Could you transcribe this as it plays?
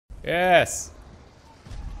Yes.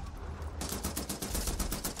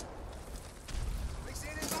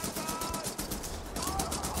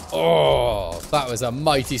 Oh, that was a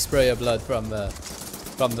mighty spray of blood from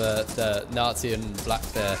the Nazi and black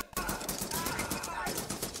there.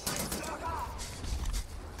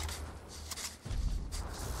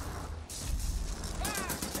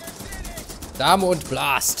 Damn und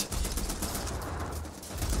blast.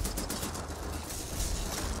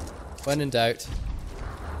 When in doubt.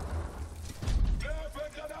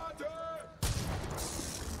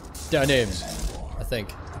 Down him, I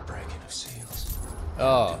think.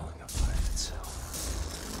 Oh.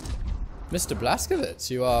 Mr. Blazkowicz,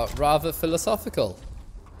 you are rather philosophical.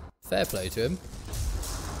 Fair play to him.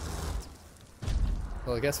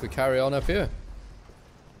 Well, I guess we carry on up here.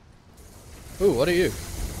 Ooh, what are you?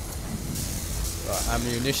 Right,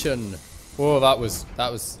 ammunition. Oh, that was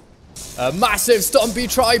a massive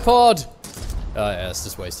stompy tripod. Oh yeah, it's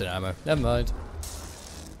just wasted ammo. Never mind.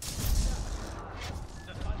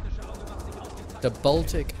 The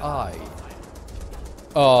Baltic Eye.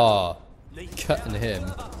 Oh, cutting him.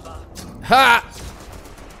 Ha!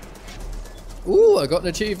 Ooh, I got an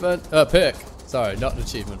achievement. Pick. Sorry, not an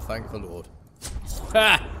achievement. Thank the Lord.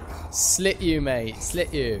 Ha! Slit you, mate.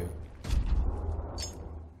 Slit you.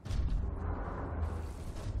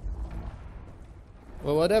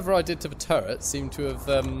 Well, whatever I did to the turret seemed to have,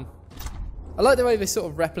 I like the way they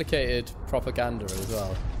sort of replicated propaganda as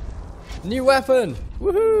well. New weapon!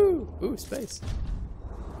 Woohoo! Ooh, space.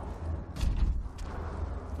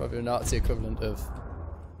 Probably a Nazi equivalent of...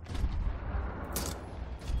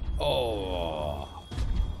 Oh!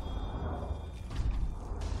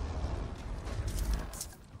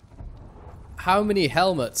 How many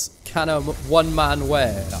helmets can a one man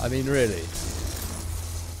wear? I mean, really.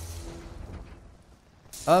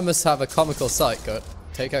 I must have a comical sight. Go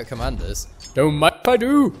take out commanders. Don't mind if I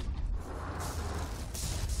do.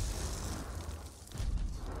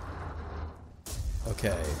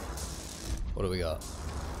 Okay. What do we got?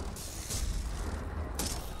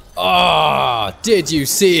 Ah! Oh, did you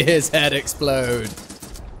see his head explode?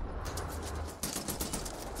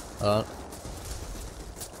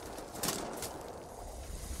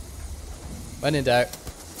 When in doubt.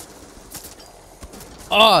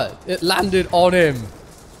 Ah! Oh, it landed on him.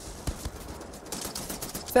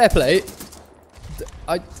 Fair play.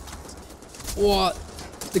 What?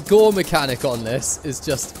 The gore mechanic on this is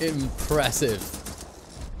just impressive.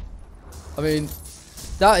 I mean,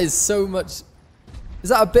 that is so much... Is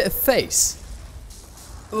that a bit of face?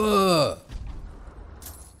 Ugh.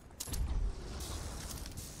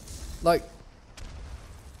 Like...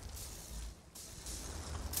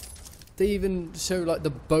 They even show like the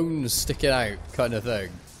bones sticking out kind of thing.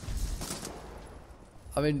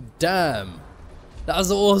 I mean, damn.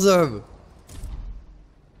 That's awesome!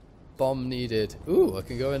 Bomb needed. Ooh, I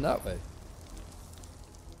can go in that way.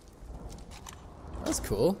 That's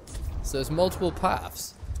cool. So there's multiple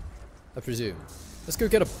paths, I presume. Let's go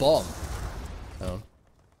get a bomb. Oh.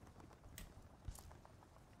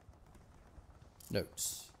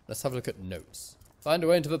 Notes. Let's have a look at notes. Find a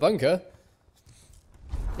way into the bunker.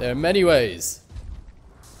 There are many ways.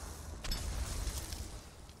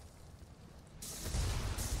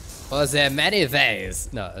 Was there many ways?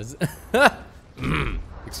 No.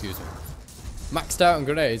 Excuse me. Maxed out on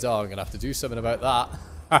grenades. Oh, I'm gonna have to do something about that.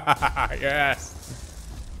 Yes.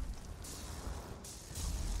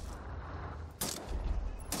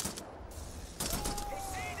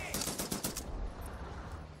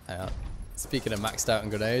 Hang on. Speaking of maxed out on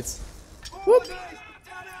grenades. Whoop.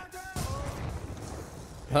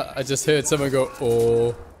 I just heard someone go,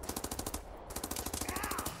 oh.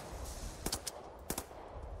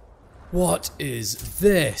 What is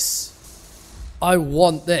this? I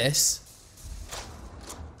want this.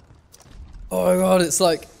 Oh my god, it's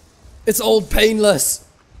like... It's old painless.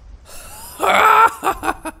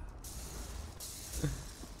 I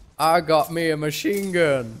got me a machine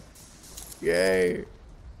gun. Yay.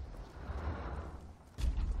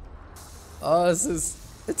 Oh, this is...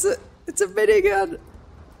 It's a minigun.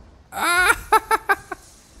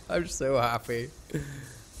 I'm so happy.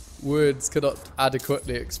 Words cannot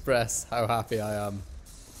adequately express how happy I am.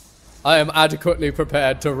 I am adequately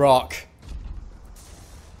prepared to rock.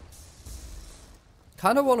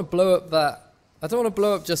 Kind of want to blow up that. I don't want to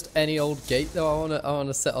blow up just any old gate though. I want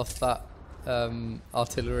to set off that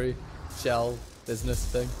artillery shell business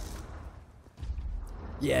thing.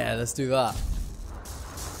 Yeah, let's do that.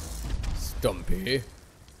 Stumpy.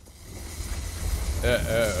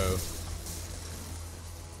 Uh-oh.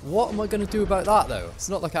 What am I going to do about that, though? It's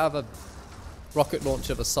not like I have a rocket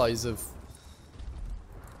launcher the size of...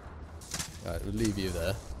 Alright, we'll leave you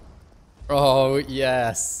there. Oh,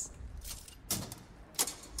 yes.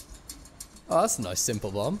 Oh, that's a nice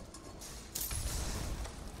simple bomb.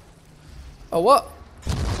 Oh, what?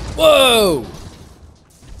 Whoa!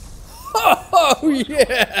 Oh,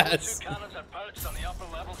 yes! Two cannons are perched on the upper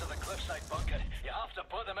levels of the cliffside bunker. You have to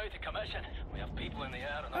put them out of commission. We have people in the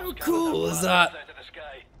air and how cool is that? Out of the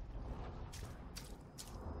sky.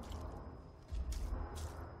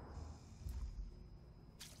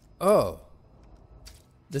 Oh.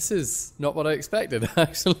 This is not what I expected,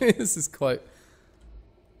 actually. This is quite...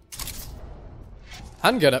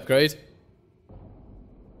 Handgun upgrade.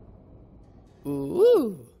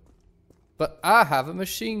 Ooh. But I have a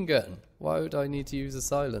machine gun. Why would I need to use a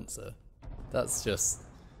silencer? That's just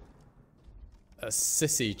a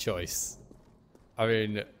sissy choice. I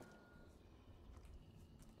mean,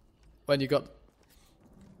 when you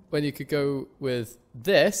could go with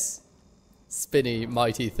this spinny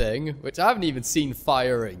mighty thing, which I haven't even seen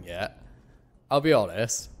firing yet, I'll be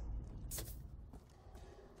honest,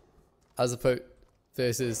 as opposed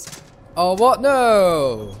versus, oh what,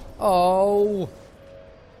 no, oh,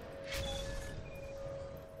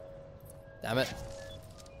 damn it.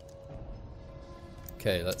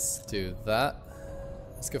 Okay, let's do that.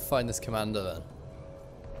 Let's go find this commander then.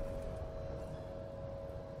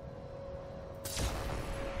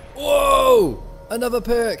 Whoa! Another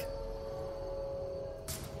perk!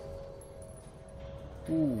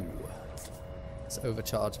 Ooh. Let's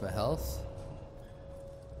overcharge my health.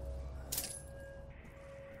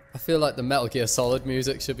 I feel like the Metal Gear Solid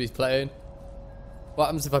music should be playing. What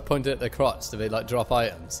happens if I point it at their crotch? Do they like drop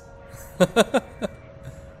items?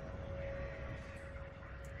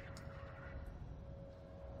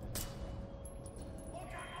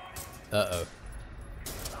 Uh-oh.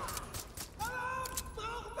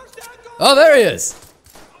 Oh, there he is!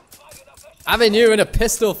 Having you in a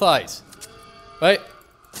pistol fight. Wait.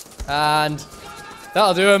 And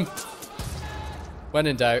that'll do him. When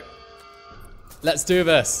in doubt. Let's do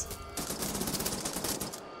this.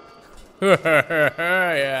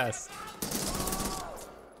 Yes.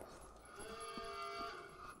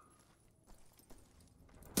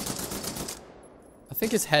 I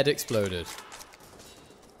think his head exploded.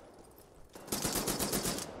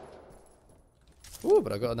 Ooh,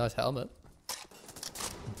 but I got a nice helmet.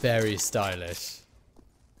 Very stylish.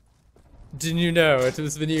 Didn't you know it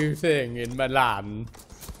was the new thing in Milan?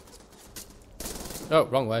 Oh,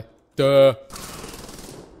 wrong way. Duh.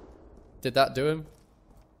 Did that do him?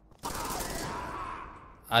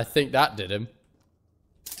 I think that did him.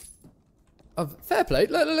 Oh, fair play.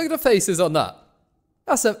 Look at the faces on that.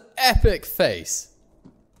 That's an epic face.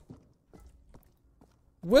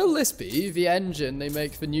 Will this be the engine they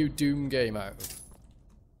make the new Doom game out of?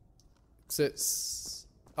 Because it's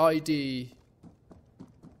ID.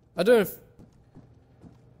 I don't know if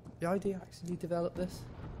the ID actually developed this.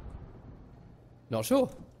 Not sure.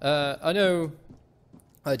 I know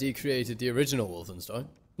ID created the original Wolfenstein.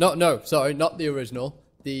 No, sorry, not the original.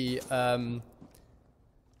 The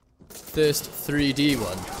first 3D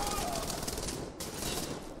one.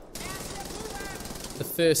 The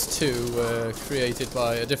first two were created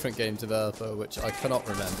by a different game developer, which I cannot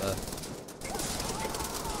remember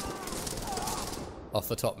off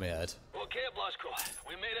the top of my head. Okay, Blasco,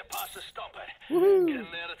 we made it past the stump. Woohoo. Getting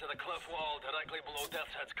there to the cliff wall directly below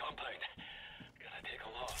Deathshead's compound. Gonna take a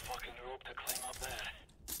lot of fucking rope to climb up there.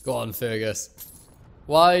 Go on, Fergus.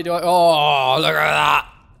 Why do I... Oh, look at that!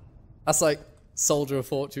 That's like Soldier of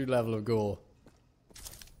Fortune level of gore.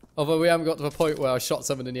 Although we haven't got to the point where I shot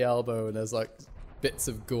someone in the elbow and there's like bits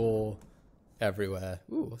of gore everywhere.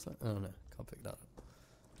 Ooh, what's that? Oh no, can't pick that up.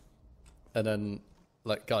 And then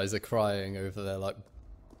like guys are crying over their like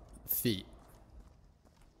feet.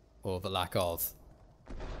 Or the lack of.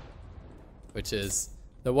 Which is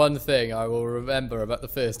the one thing I will remember about the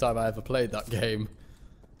first time I ever played that game.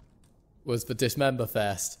 Was the Dismember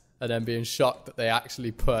Fest. And then being shocked that they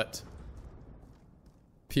actually put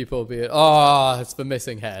people being, oh, it's the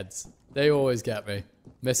missing heads. They always get me.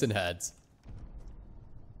 Missing heads.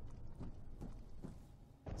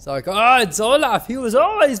 It's like, oh, it's Olaf. He was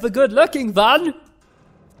always the good looking one.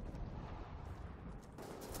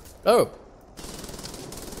 Oh.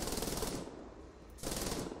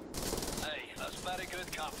 Hey, that's very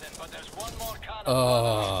good, Captain, but there's one more cannon.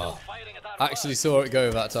 Oh. Still fighting at that Actually saw it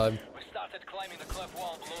go that time. We started climbing the cliff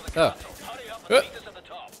wall below the Oh. castle. Hurry up and meet us at the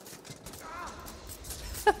top.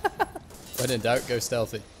 When in doubt, go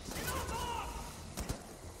stealthy.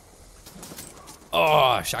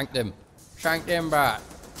 Oh, shanked him. Shanked him back.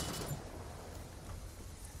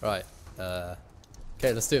 Right.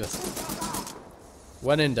 Okay, let's do this.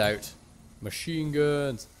 When in doubt, machine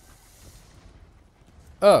guns.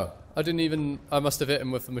 Oh, I didn't even... I must have hit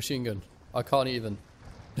him with the machine gun. I can't even.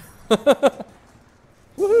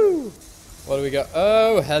 Woohoo! What do we got?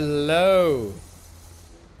 Oh, hello!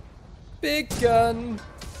 Big gun!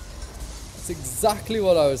 That's exactly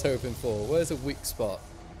what I was hoping for. Where's a weak spot?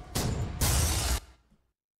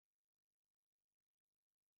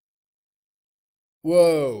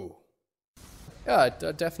 Whoa! Yeah,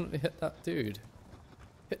 I definitely hit that dude.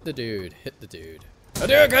 Hit the dude, hit the dude.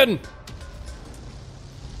 Hadouken!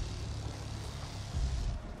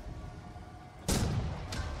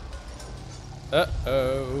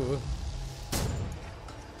 Uh-oh.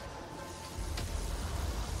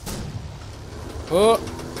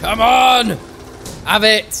 Oh, come on! Have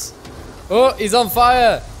it! Oh, he's on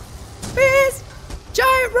fire! This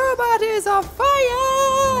giant robot is on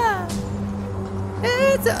fire!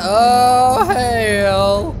 It's... Oh,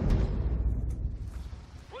 hail!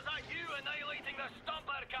 Was that you annihilating the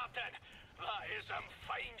stumper, Captain? That is some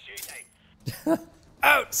fine shooting.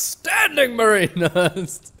 Outstanding,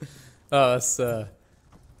 Marinas! Oh, that's, well,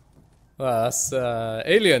 that's,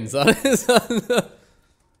 aliens, that is.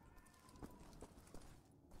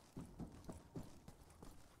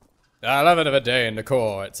 I love it of a day in the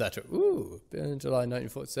Corps, etc. Ooh, in July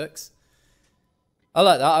 1946. I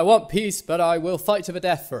like that. I want peace, but I will fight to the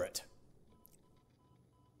death for it.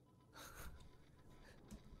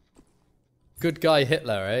 Good guy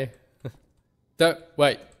Hitler, eh? Don't,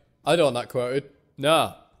 wait. I don't want that quoted.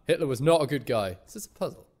 Nah, Hitler was not a good guy. Is this a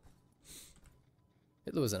puzzle?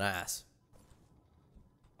 Hitler was an ass.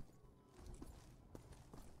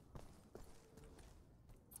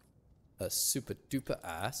 A super duper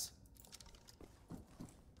ass.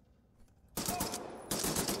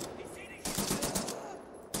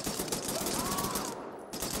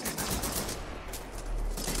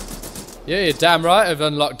 Yeah, you're damn right I've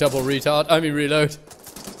unlocked double retard. I mean reload.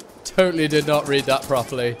 Totally did not read that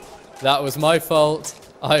properly. That was my fault.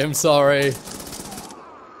 I am sorry.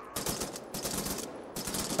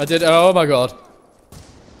 I did, oh my god.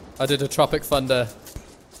 I did a Tropic Thunder.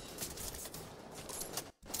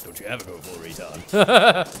 Don't you ever go full retard.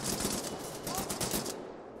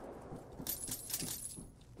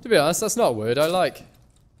 To be honest, that's not a word I like.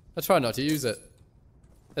 I try not to use it.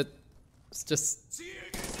 It's just...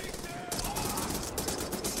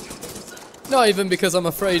 Not even because I'm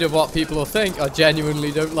afraid of what people will think. I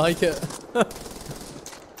genuinely don't like it. I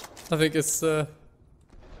think it's, let's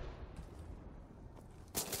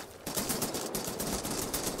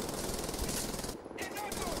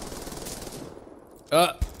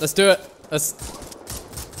do it. Let's...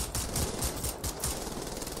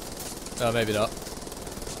 Oh, maybe not.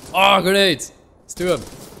 Oh, grenades! Let's do them.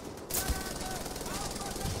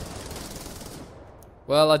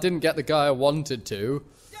 Well, I didn't get the guy I wanted to.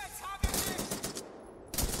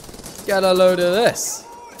 Get a load of this.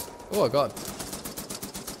 Oh, God.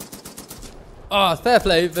 Oh, fair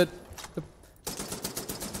play. The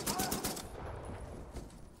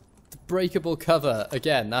breakable cover.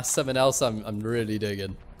 Again, that's something else I'm really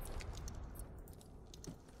digging.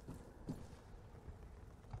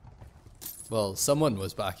 Well, someone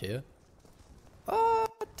was back here. Ah,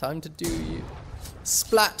 time to do you.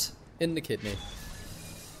 Splat in the kidney.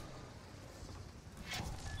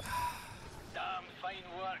 Damn fine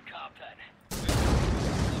work, Captain. The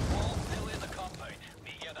wall still in the compound.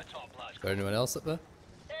 Meet you at the top, lads. Is there anyone else up there?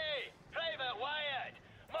 Hey, Private Wyatt.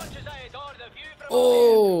 Much as I adore the view from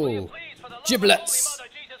Oh, will you please, for the love giblets. of Holy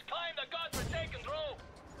Mother Jesus, climb the godforsaken rope?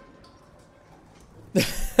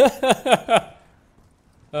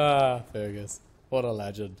 Ah, Fergus. What a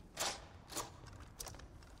legend.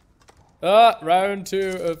 Ah, round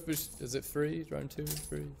 2 of... Is it 3? Round 2,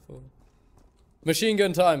 3, 4. Machine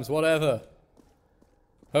gun times, whatever.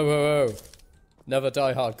 Ho ho ho. Never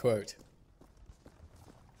die hard quote.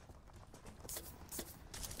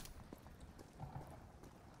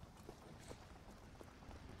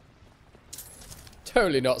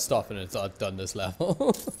 Totally not stopping until I've done this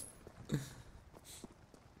level.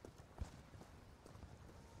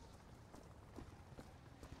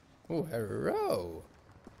 Oh, hello.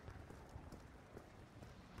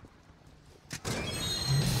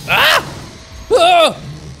 Ah! Oh!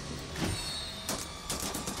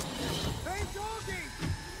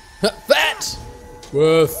 Fat!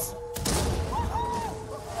 Woof.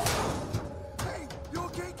 Hey, you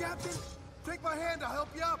okay, Captain? Take my hand, I'll help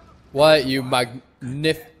you up. Why, you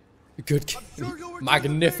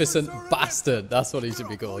magnificent bastard. That's what he should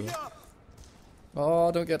be called. Oh,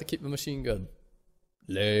 I don't get to keep the machine gun.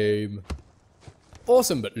 Lame.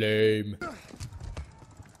 Awesome, but lame.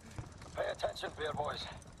 Pay attention, beer boys.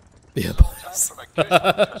 Beer Time boys. for a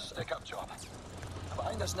good stick-up job. Have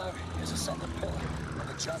Behind us now is a second pillar of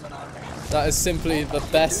the German army. That is simply the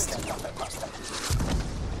best.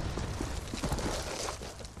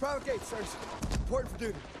 Private gate, sirs. Important for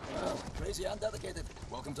duty. Well, crazy and dedicated.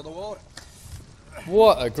 Welcome to the war.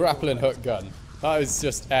 What a grappling hook gun. That is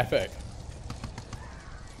just epic.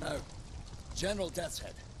 Now, General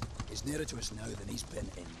Deathshead is nearer to us now than he's been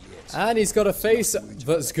in years. And he's got a face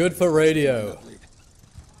that's good for radio.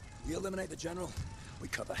 We eliminate the general, we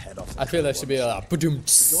cut the head off. I feel there should be a ba-doom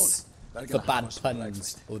for bad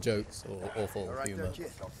puns or jokes or awful humour.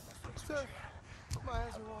 Sir, my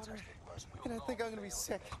eyes are watering, and I think I'm gonna be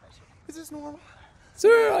sick. Is this normal?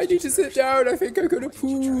 Sir, I need to sit down. I think I'm gonna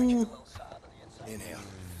poo. Inhale.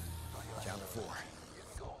 Count to 4.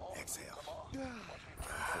 Exhale.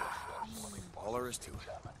 All there is to it.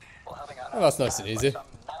 Oh, that's nice and easy.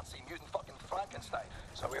 Nazi mutant fucking Frankenstein.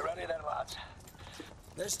 So we ready then, lads?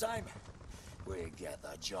 This time, we get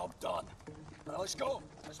the job done. Now let's go.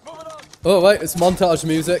 Let's move it on. Oh wait, it's montage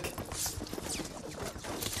music.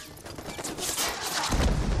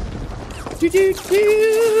 Do do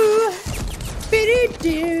do. Do do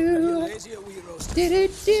do.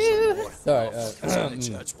 Do. Sorry.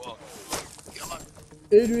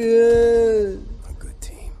 Adrian. A good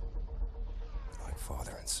team. Like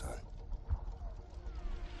father and son.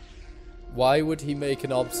 Why would he make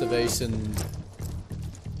an observation?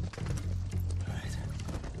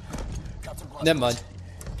 Never mind.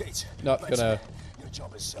 Not gonna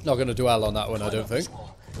dwell on that one, I don't think.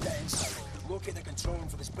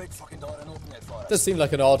 Does seem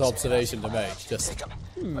like an odd observation to make. Just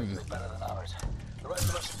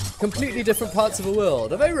completely different parts of the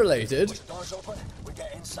world. Are they related?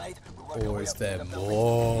 Or is there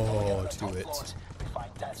more to it?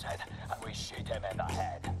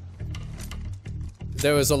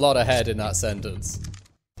 There was a lot of head in that sentence.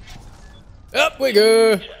 Up we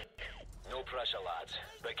go! No pressure, lads.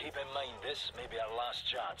 But keep in mind, this may be our last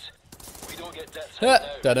chance. We don't get Deathshead Ha,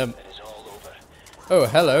 now, done him. it is all over. Oh,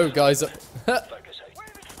 hello, guys. Back aside.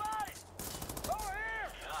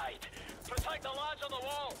 Right. Protect the lads on the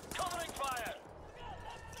wall. Covering fire.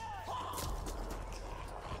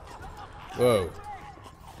 Whoa.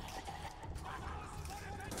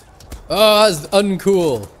 Oh, that's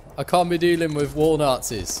uncool. I can't be dealing with wall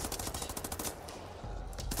Nazis.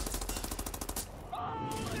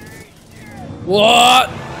 What?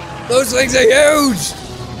 Those things are huge!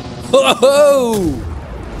 Whoa!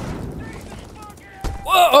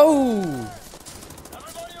 Whoa!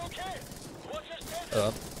 Everybody okay? What's this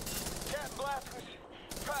tension? Can't blast us.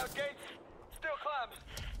 Crowd gates. Still clam.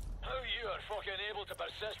 How you are fucking able to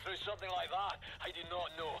persist through something like that, I do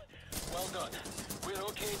not know. Well done. We're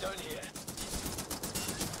okay down here.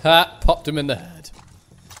 Ha! Popped him in the head.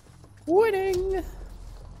 Winning!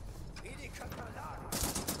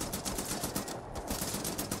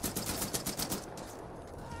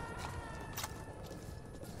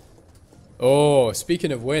 Oh,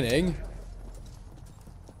 speaking of winning.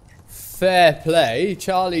 Fair play,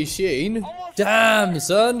 Charlie Sheen. Damn,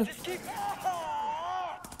 son!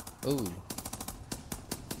 Ooh.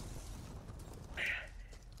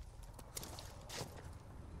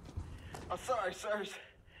 I'm sorry, sirs.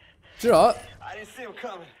 Do you know what? I didn't see him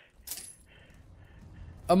coming.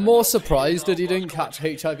 I'm more surprised that he didn't catch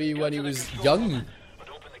HIV when he was young. But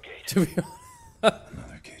open the gate. To be honest.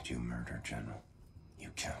 Another kid you murdered, General. You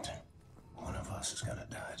counting. One of us is gonna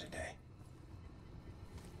die today.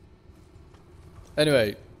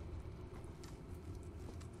 Anyway.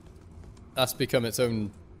 That's become its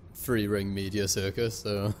own free-ring media circus,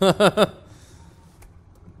 so...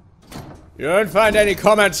 You won't find any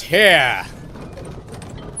comments here!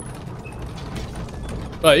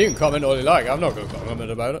 Well, you can comment all you like. I'm not going to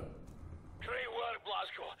comment about it. Great work,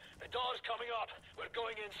 Blasco. The door's coming up. We're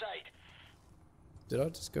going inside. Did I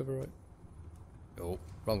just go the right? Oh,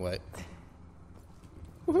 wrong way.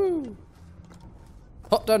 Woohoo!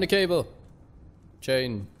 Hop down the cable.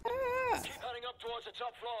 Chain. Keep heading up towards the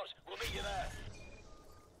top floors. We'll meet you there.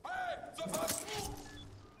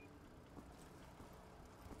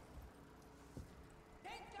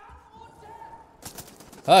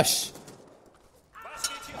 Hush!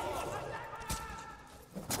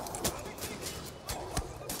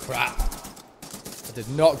 Crap. I did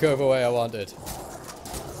not go the way I wanted.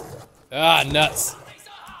 Ah, nuts.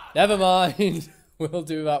 Never mind. We'll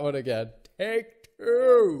do that one again. Take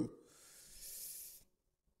 2.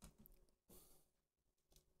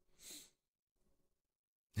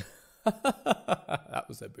 That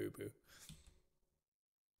was a boo-boo.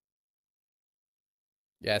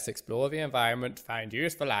 Yes, explore the environment, find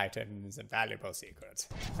useful items and valuable secrets.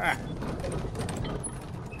 Ha.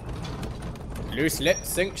 Loose lips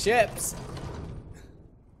sink ships.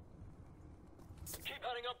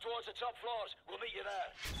 towards the top floors. We'll meet you there.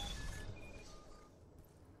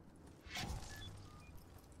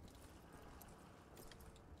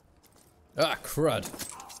 Ah, crud.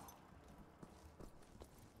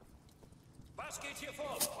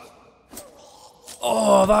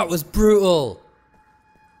 Oh, that was brutal.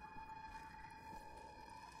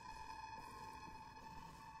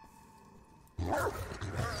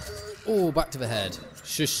 Oh, back to the head.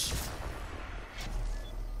 Shush.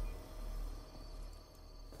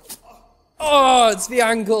 Oh, it's the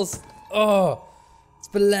ankles. Oh, it's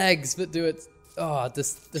the legs that do it. Oh, the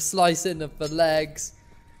slicing of the legs.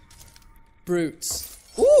 Brutes.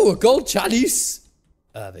 Ooh, a gold chalice.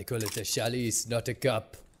 They call it a chalice, not a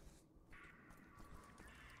cup.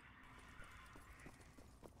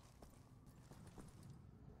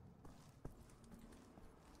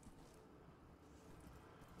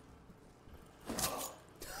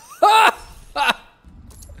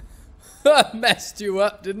 Messed you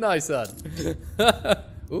up, didn't I, son?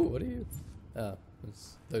 Ooh, what are you? Oh,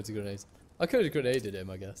 there's loads of grenades. I could have grenaded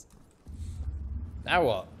him, I guess. Now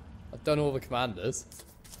what? I've done all the commanders.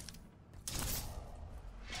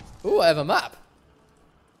 Ooh, I have a map.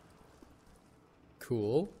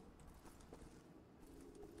 Cool.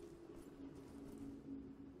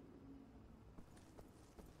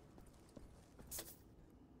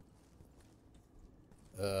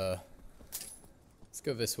 Let's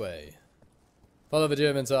go this way. Follow the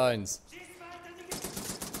German signs.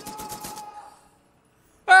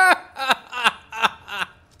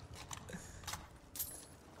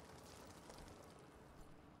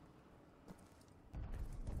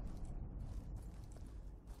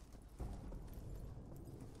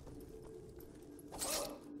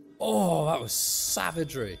 Oh, that was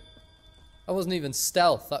savagery. That wasn't even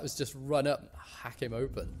stealth. That was just run up and hack him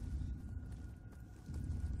open.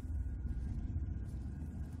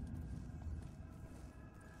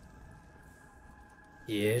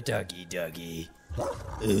 Here, doggy, doggy.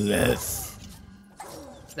 Yes.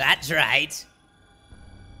 That's right.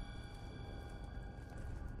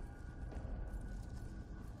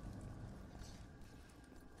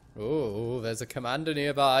 Oh, there's a commander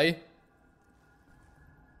nearby.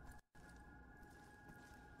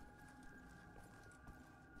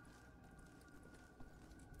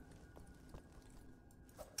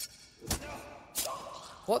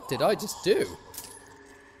 What did I just do?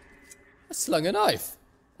 I slung a knife.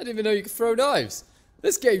 I didn't even know you could throw knives.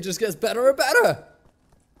 This game just gets better and better.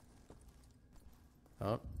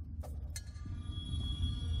 Oh.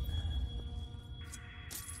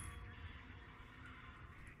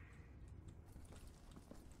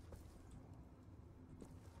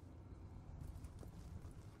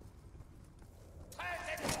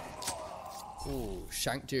 Ooh,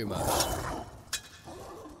 shanked you much.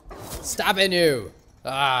 Stabbing you.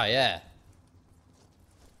 Ah, yeah.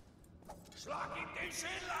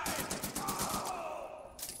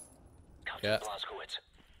 Yeah.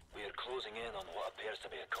 We are closing in on what appears to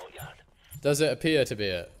be a courtyard. Does it appear to be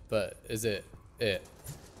it? But is it it?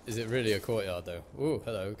 Is it really a courtyard though? Ooh,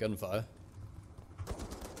 hello, gunfire.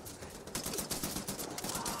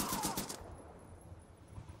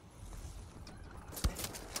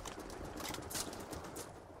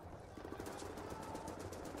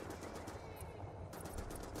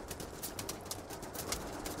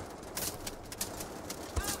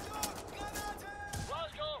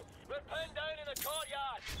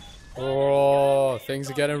 Oh, things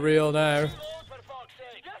are getting real now.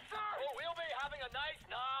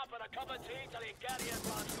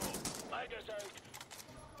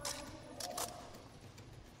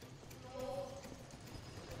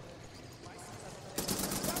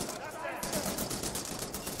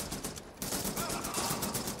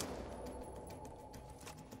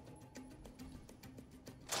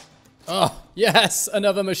 Oh, yes,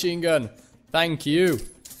 another machine gun. Thank you.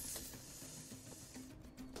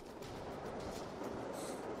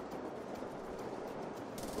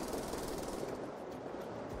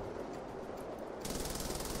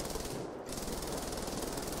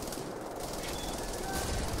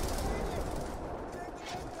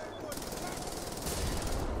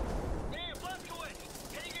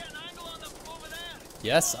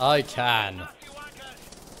 Yes, I can.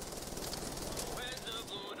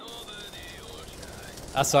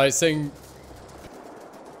 That's why I sing.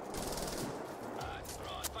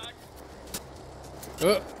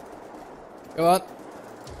 Oh. Go on.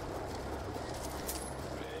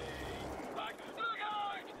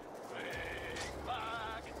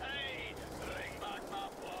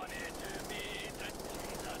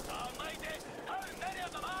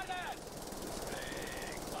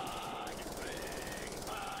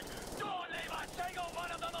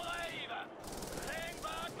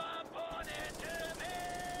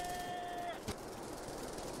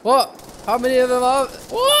 What? How many of them are?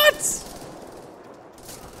 What?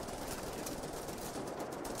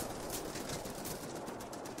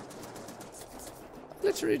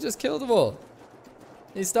 Literally just killed them all.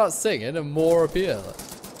 He starts singing and more appear. That's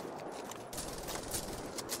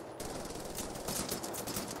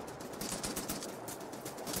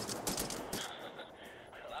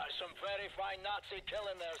some very fine Nazi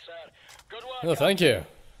killing there, sir. Good work. Oh, thank you.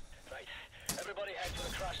 Right, everybody head to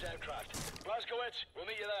the crashed aircraft. Blazkowicz, we'll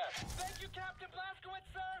meet you there. Thank you, Captain Blazkowicz,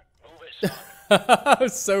 sir. Move it, son. I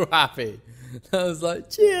was so happy. I was like,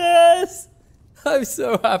 cheers! I'm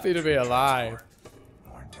so happy to be alive.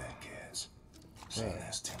 More dead kids. Seen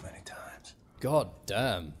this too many times. God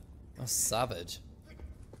damn. That's savage.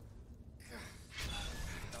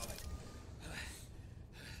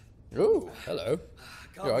 Ooh, hello.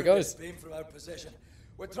 Can't You alright, move guys? this beam from our position.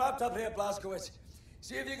 We're trapped up here, Blazkowicz.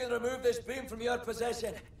 See if you can remove this beam from your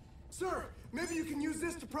possession. Sir, maybe you can use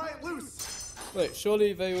this to pry it loose. Wait,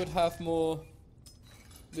 surely they would have more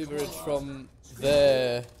leverage from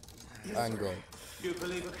their angle. You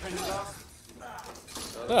believe a friend of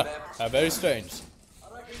ours? How very strange.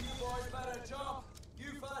 I reckon you boys better jump.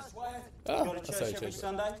 You first, Wyatt. Ah, Go to that's church how you every change it.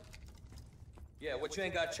 Sunday? Yeah, what, you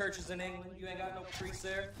ain't got churches in England? You ain't got no priests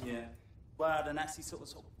there? Yeah. Well, the Nazis sort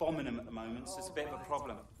of bombing them at the moment, so it's a bit of a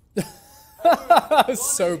problem.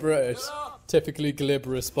 So British. Typically glib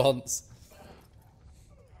response.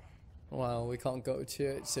 Wow, we can't go to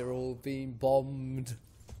church. They're all being bombed.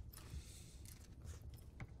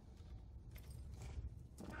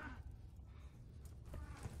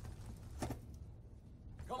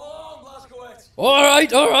 Come on, Blazkowicz.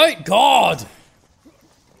 Alright, God!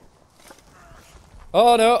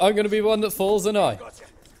 Oh no, I'm gonna be one that falls, and I.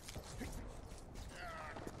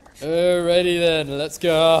 Alrighty then, let's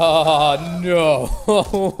go. Oh, no.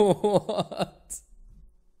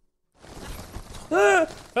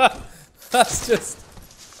 What? That's just.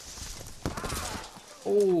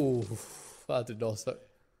 Oh, that did not suck.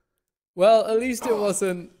 Well, at least it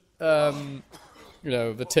wasn't, you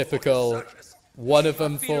know, the typical one of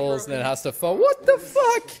them falls and then has to fall. What the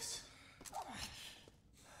fuck?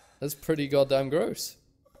 That's pretty goddamn gross.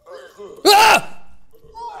 Ah!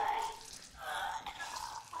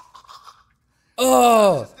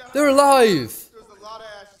 Oh, they're alive. There's a lot of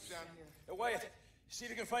ashes down here. Hey, Wyatt, see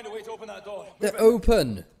if you can find a way to open that door. They're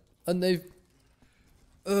open, and they've.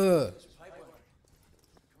 Coming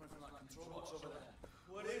from that control box over there.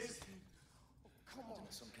 What is it? Come on.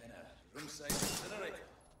 Some kind of room-side incinerator.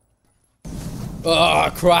 Oh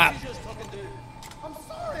crap! Just fucking do. I'm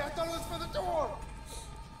sorry, I thought it was for the door.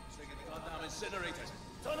 Take the goddamn incinerator.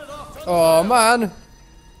 Turn it off. Turn Oh man!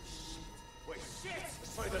 Wait, shit.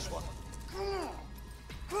 Let's try this one. Come on.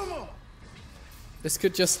 Come on. This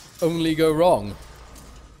could just only go wrong.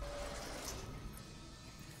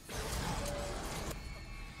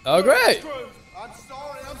 Oh great! I'm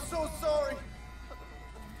sorry, I'm so sorry.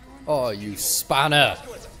 Oh you spanner!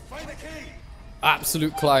 Find the key.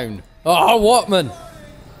 Absolute clown! Oh Watman!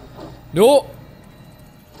 No!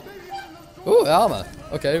 Oh armor.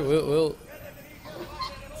 Okay, we'll.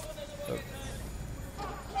 Oh.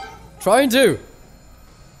 Trying to.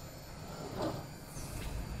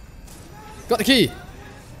 Got the key.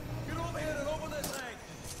 Get over here and open this thing.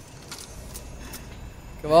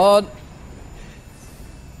 Come on.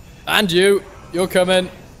 And you're coming.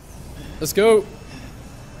 Let's go.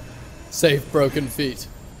 Save broken feet.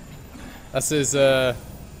 That's his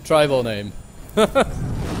tribal name.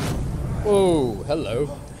 Whoa,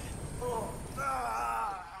 hello.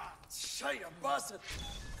 Shite, you bastard.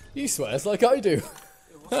 He swears like I do.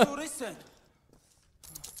 What's all this then?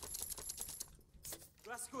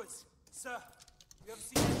 Blazkowicz, sir, you ever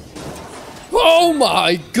seen Oh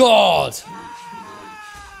my god!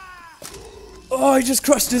 Oh, he just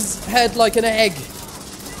crushed his head like an egg.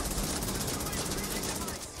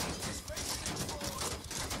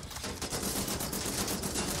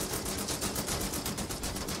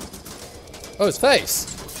 Oh, his face.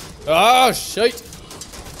 Oh, shite.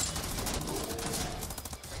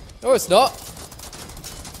 No, it's not.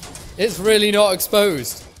 It's really not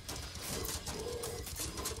exposed.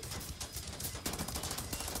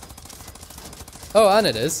 Oh, and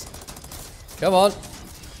it is. Come on.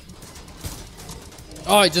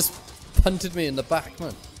 Oh, he just punted me in the back,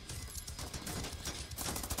 man.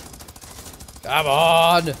 Come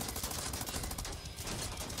on.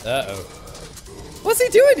 Uh-oh. What's he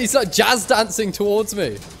doing? He's like jazz dancing towards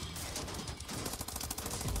me.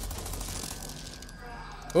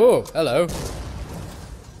 Oh, hello.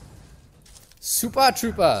 Super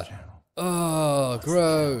Trooper. Oh,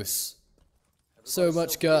 gross. So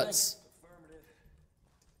much guts.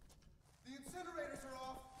 The incinerators are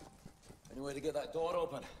off. Any way to get that door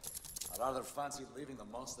open? I'd rather fancy leaving the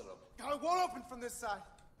monster up. It won't open from this side.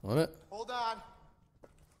 On it. Hold on.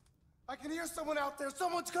 I can hear someone out there.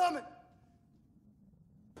 Someone's coming.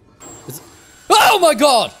 Oh my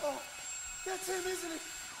god! Oh, that's him, isn't it?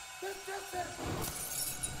 That's Deathshead.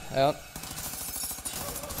 Hang on.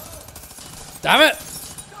 Damn it!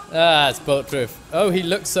 Ah, it's bulletproof. Oh, he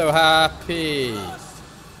looks so happy.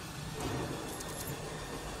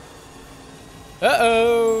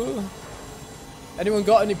 Uh-oh. Anyone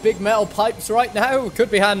got any big metal pipes right now?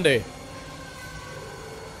 Could be handy.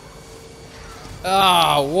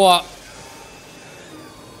 Ah, what?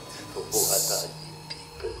 What are you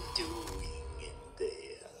people doing in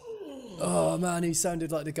there? Oh man, he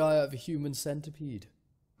sounded like the guy out of a Human Centipede.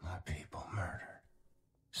 My people murdered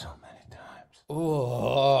so many times.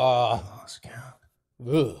 Oh. I lost count.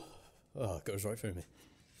 Ugh. Oh, it goes right through me.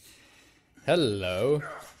 Hello.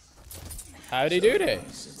 Howdy doody.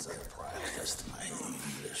 Since I practiced my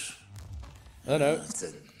English. Oh no. It's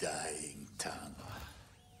a dying tongue.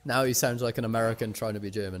 Now he sounds like an American trying to be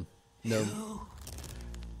German. No. You?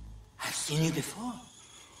 I've seen you before.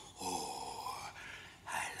 Oh,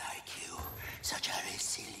 I like you. Such a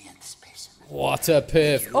resilient specimen. What a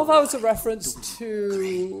piff. Oh, that was a reference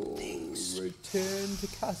to Return to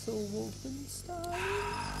Castle Wolfenstein?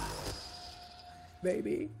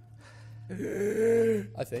 Maybe.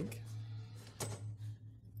 I think.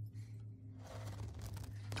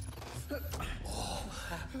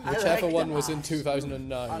 Whichever one was in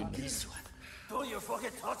 2009. This one. Don't you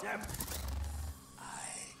forget Totem. I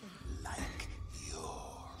like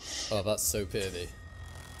yours. Oh, that's so pervy.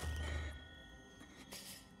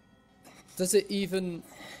 Does it even...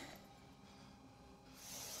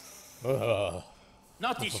 Ugh.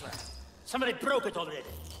 Not this one. Somebody broke it already.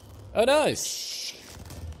 Oh, nice.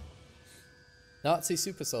 Nazi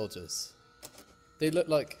super soldiers. They look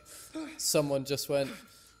like someone just went,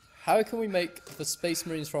 how can we make the Space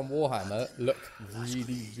Marines from Warhammer look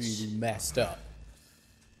really, really messed up?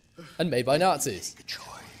 And made by Nazis. Make a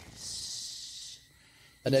choice.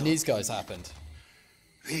 And then these guys happened.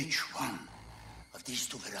 Which one of these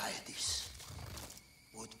two varieties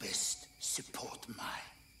would best support my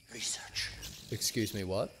research? Excuse me,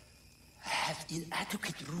 what? I have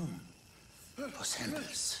inadequate room for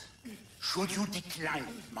samples. Should you decline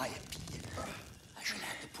my appeal, I shall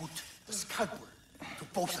have to put the scalpel to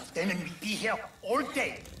both of them and we'll be here all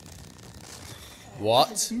day.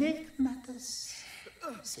 What? Make matters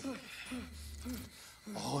simple.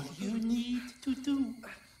 All you need to do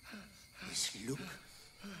is look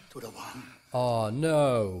to the one Oh,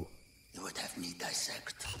 no. you would have me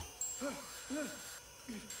dissect.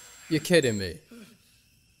 You're kidding me.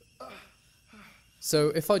 So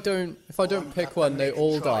if I don't pick one, they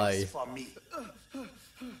all die. For me.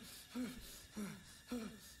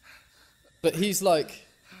 But he's like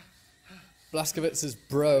Blazkowicz's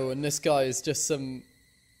bro, and this guy is just some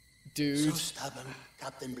So dude. stubborn,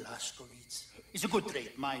 Captain Blazkowicz. It's a good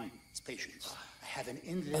trait, mine. It's patience. I have an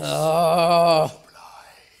endless Oh,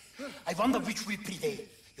 supply. I wonder which will prevail,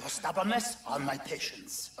 your stubbornness or my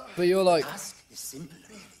patience. but you're like, Task is simple,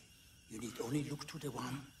 really. You need only look to the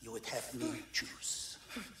one you would have me choose.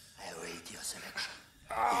 I await your selection.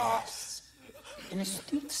 Yes, an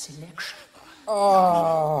astute selection.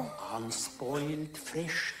 Unspoiled,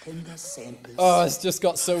 fresh, tender samples. oh, it's just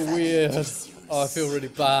got so weird. Oh, I feel really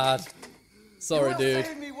bad. Sorry, dude.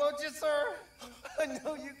 Save me, won't you, sir? I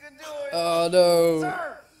know you can do it. Oh no.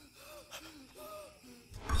 Sir!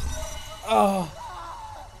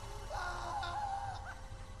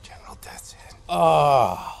 General Deathshead.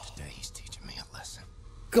 Oh, Today he's teaching me a lesson.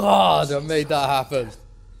 God, I made that happen.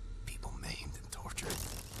 People maimed and tortured.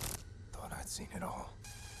 Thought I'd seen it all.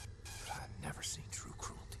 But I'd never seen true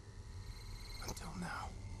cruelty. Until now.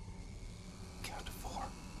 Count to 4.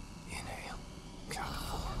 Inhale. Count to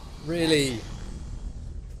 4. Really?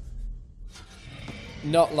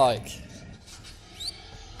 Not like.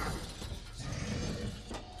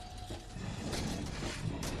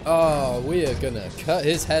 Oh, we are gonna cut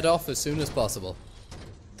his head off as soon as possible.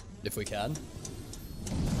 If we can.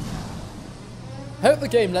 Hope the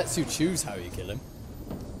game lets you choose how you kill him.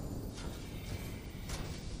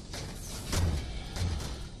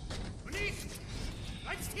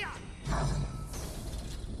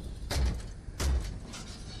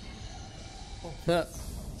 Huh.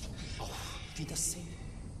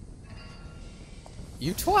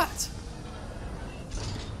 You twat!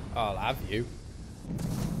 I'll have you.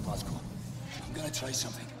 Let's go. I'm gonna try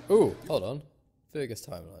something. Ooh, hold on. Fergus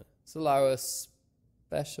timeline. Let's allow us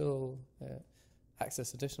special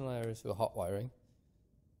access additional areas for hot wiring.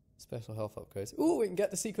 Special health upgrades. Ooh, we can get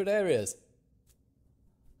the secret areas.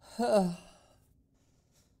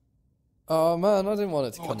 Oh man, I didn't want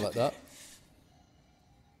it to come like that.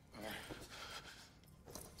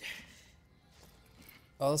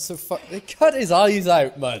 Oh, that's so fuck. They cut his eyes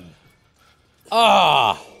out, man.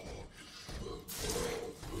 Ah!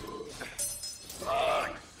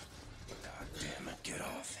 God damn it, get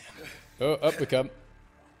off him. Oh, up we come.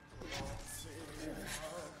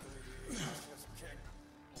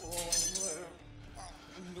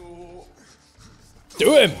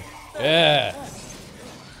 Do him! Yeah.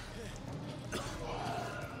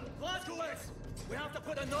 We have to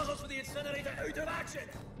put the nozzles for the incinerator out of action.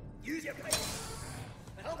 Use your pipe.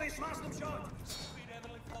 And help me smash them shut. Sweet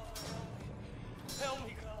Heavenly Father, help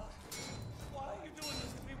me, God. Why are you doing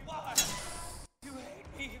this to me? Why? You hate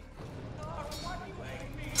me. God, why do you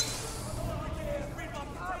hate me? I can't read my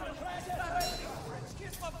Bible.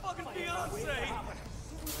 Kiss my fucking fiancé.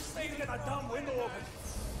 Stay in that dumb window open.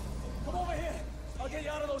 Come over here. I'll get you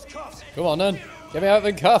out of those cuffs. Come on then. Get me out of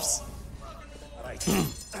the cuffs. Alright.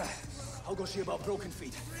 I'll go see about broken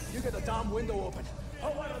feet. You get the damn window open.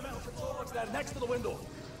 I'll wire the metal control box there next to the window.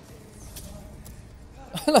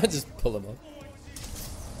 And I just pull him up.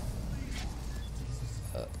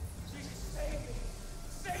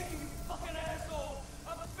 Save me, you fucking asshole.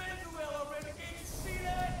 I've been through hell already. Can't you see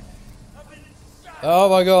that? I've been shot. Oh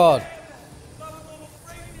my god. I was almost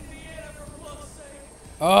breaking in the air for blood's sake.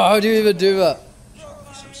 Oh, how do you even do that?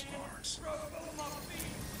 Some sparks.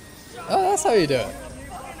 Oh, that's how you do it.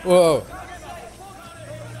 Whoa.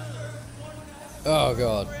 Oh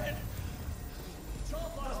god.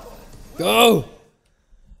 Go!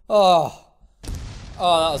 Oh.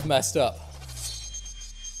 Oh, that was messed up.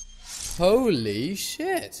 Holy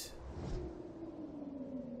shit.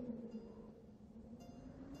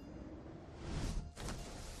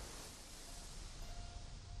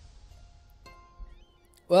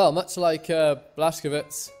 Well, much like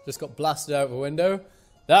Blazkowicz just got blasted out of a window,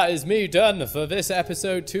 that is me done for this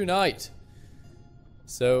episode tonight.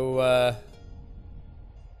 So,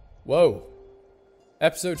 whoa.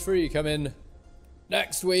 Episode 3 coming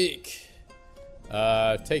next week.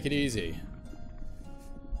 Take it easy.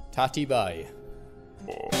 Tatty bye.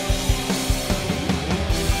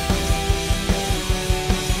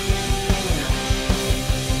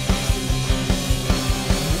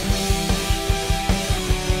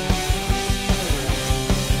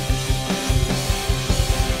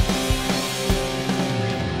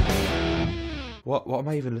 What am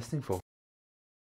I even listening for?